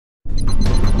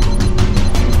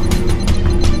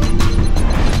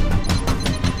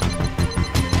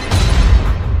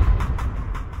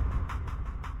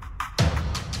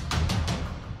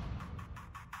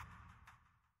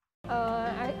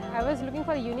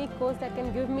unique course that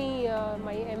can give me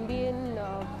my MBA in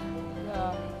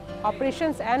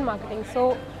operations and marketing.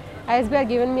 So ISBR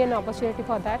given me an opportunity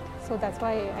for that. So that's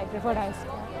why I preferred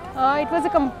ISBR. It was a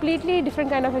completely different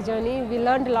kind of a journey. We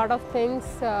learned a lot of things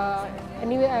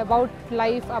about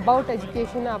life, about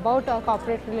education, about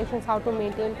corporate relations, how to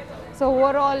maintain. So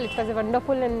overall, it was a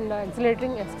wonderful and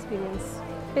exhilarating experience.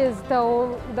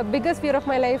 The biggest fear of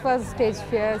my life was stage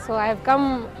fear. So I have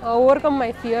overcome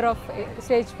my fear of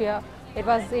stage fear.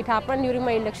 It happened during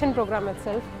my induction program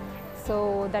itself.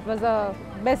 So that was the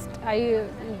best the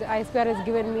ISBR has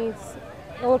given me,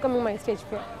 overcoming my stage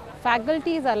fear.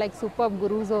 Faculties are like superb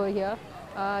gurus over here.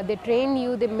 They train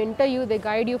you, they mentor you, they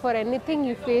guide you for anything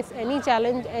you face, any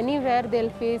challenge, anywhere they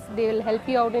will help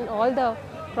you out in all the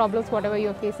problems, whatever you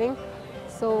are facing.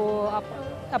 So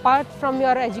apart from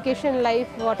your education life,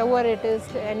 whatever it is,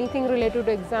 anything related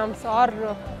to exams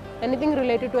or anything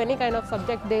related to any kind of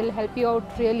subject, they will help you out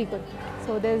really good.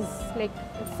 So there's like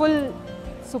full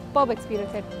superb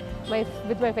experience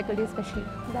with my faculty especially.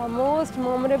 The most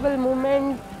memorable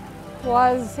moment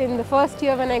was in the first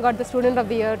year when I got the Student of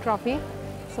the Year trophy.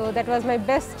 So that was my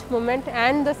best moment,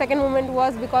 and the second moment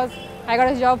was because I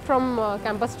got a job from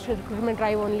campus recruitment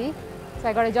drive only. So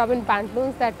I got a job in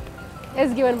Pantaloons that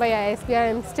is given by ISBR.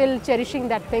 I'm still cherishing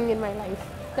that thing in my life.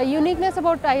 The uniqueness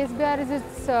about ISBR is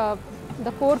its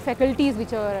the core faculties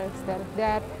which are there. They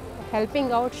are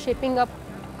helping out, shaping up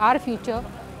our future,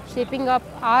 shaping up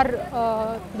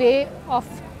our way of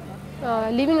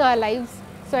living our lives.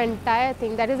 So entire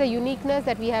thing, that is a uniqueness,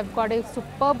 that we have got a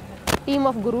superb team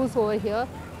of gurus over here,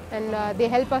 and they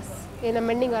help us in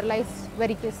amending our lives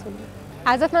very peacefully.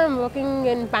 As of now, I'm working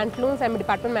in Pantaloons. I'm a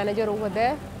department manager over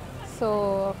there.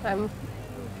 So I'm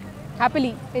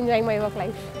happily enjoying my work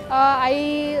life.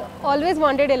 I always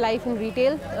wanted a life in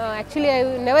retail. Actually,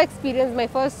 I never experienced my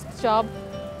first job.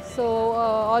 So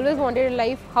always wanted a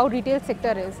life how retail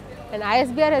sector is. And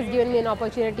ISBR has given me an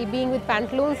opportunity. Being with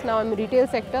Pantaloons, now I'm in retail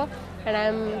sector and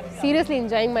I'm seriously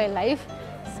enjoying my life.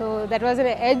 So that was an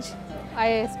edge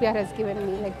ISBR has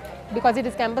given me, because it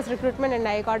is campus recruitment and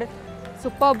I got a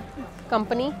superb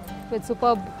company with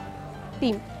superb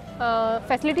team.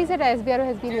 Facilities at ISBR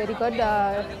has been very good.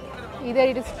 Either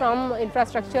it is from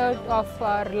infrastructure of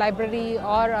our library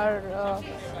or our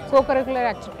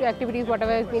co-curricular activities,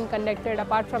 whatever has been conducted.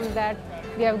 Apart from that,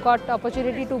 we have got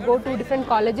opportunity to go to different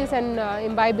colleges and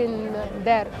imbibe in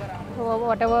there,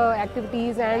 whatever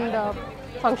activities and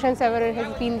functions ever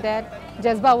has been there.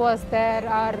 Jazba was there,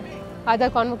 our other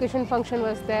convocation function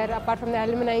was there. Apart from the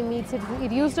alumni meets,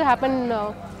 it used to happen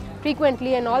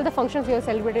frequently, and all the functions we have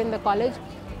celebrated in the college.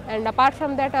 And apart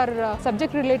from that, our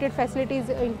subject related facilities,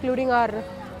 including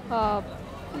our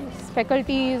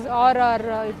faculties or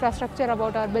our infrastructure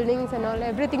about our buildings and all,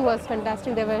 everything was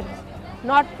fantastic. There were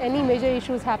not any major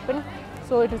issues happen,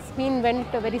 so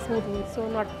went very smoothly. So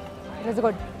it was a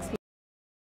good experience.